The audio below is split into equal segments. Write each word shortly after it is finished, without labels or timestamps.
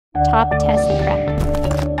Top Test Prep.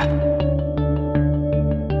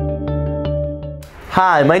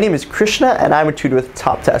 Hi, my name is Krishna and I'm a tutor with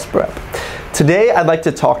Top Test Prep. Today I'd like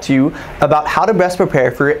to talk to you about how to best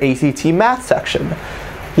prepare for your ACT math section.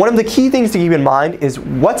 One of the key things to keep in mind is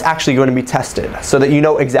what's actually going to be tested so that you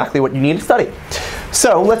know exactly what you need to study.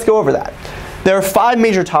 So let's go over that. There are 5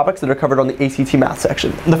 major topics that are covered on the ACT math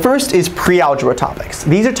section. The first is pre-algebra topics.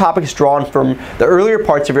 These are topics drawn from the earlier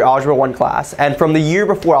parts of your Algebra 1 class and from the year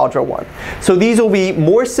before Algebra 1. So these will be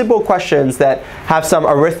more simple questions that have some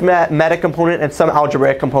arithmetic component and some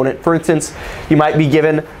algebraic component. For instance, you might be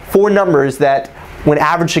given 4 numbers that, when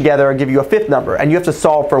averaged together, give you a 5th number, and you have to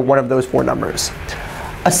solve for one of those 4 numbers.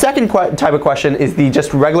 A second type of question is the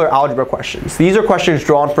just regular algebra questions. These are questions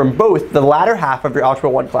drawn from both the latter half of your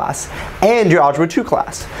Algebra 1 class and your Algebra 2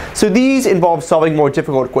 class. So these involve solving more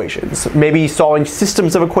difficult equations, maybe solving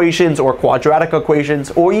systems of equations or quadratic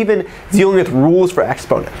equations, or even dealing with rules for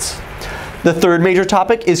exponents. The third major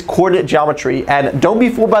topic is coordinate geometry, and don't be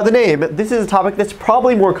fooled by the name. This is a topic that's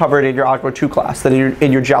probably more covered in your Algebra 2 class than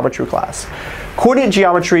in your geometry class. Coordinate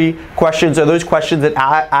geometry questions are those questions that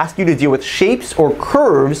ask you to deal with shapes or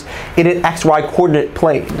curves in an XY coordinate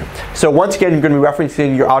plane. So once again, you're going to be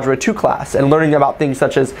referencing your Algebra 2 class and learning about things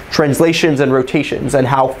such as translations and rotations and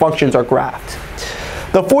how functions are graphed.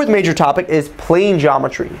 The fourth major topic is plane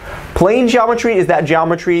geometry. Plane geometry is that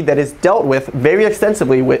geometry that is dealt with very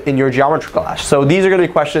extensively in your geometry class. So these are going to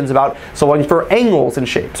be questions about solving for angles and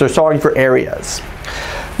shapes or solving for areas.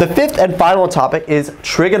 The fifth and final topic is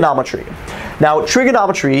trigonometry. Now,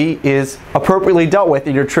 trigonometry is appropriately dealt with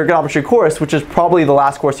in your trigonometry course, which is probably the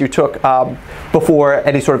last course you took before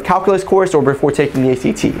any sort of calculus course or before taking the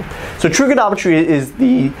ACT. So trigonometry is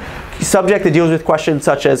the subject that deals with questions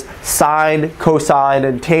such as sine, cosine,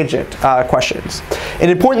 and tangent questions. An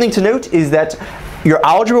important thing to note is that your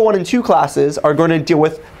Algebra 1 and 2 classes are going to deal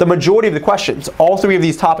with the majority of the questions, all 3 of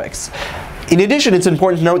these topics. In addition, it's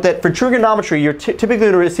important to note that for trigonometry, you're typically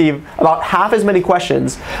going to receive about half as many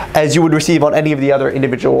questions as you would receive on any of the other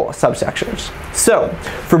individual subsections. So,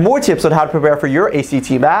 for more tips on how to prepare for your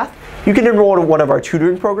ACT math, you can enroll in one of our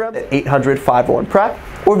tutoring programs at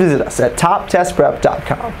 800-501-PREP or visit us at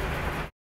toptestprep.com.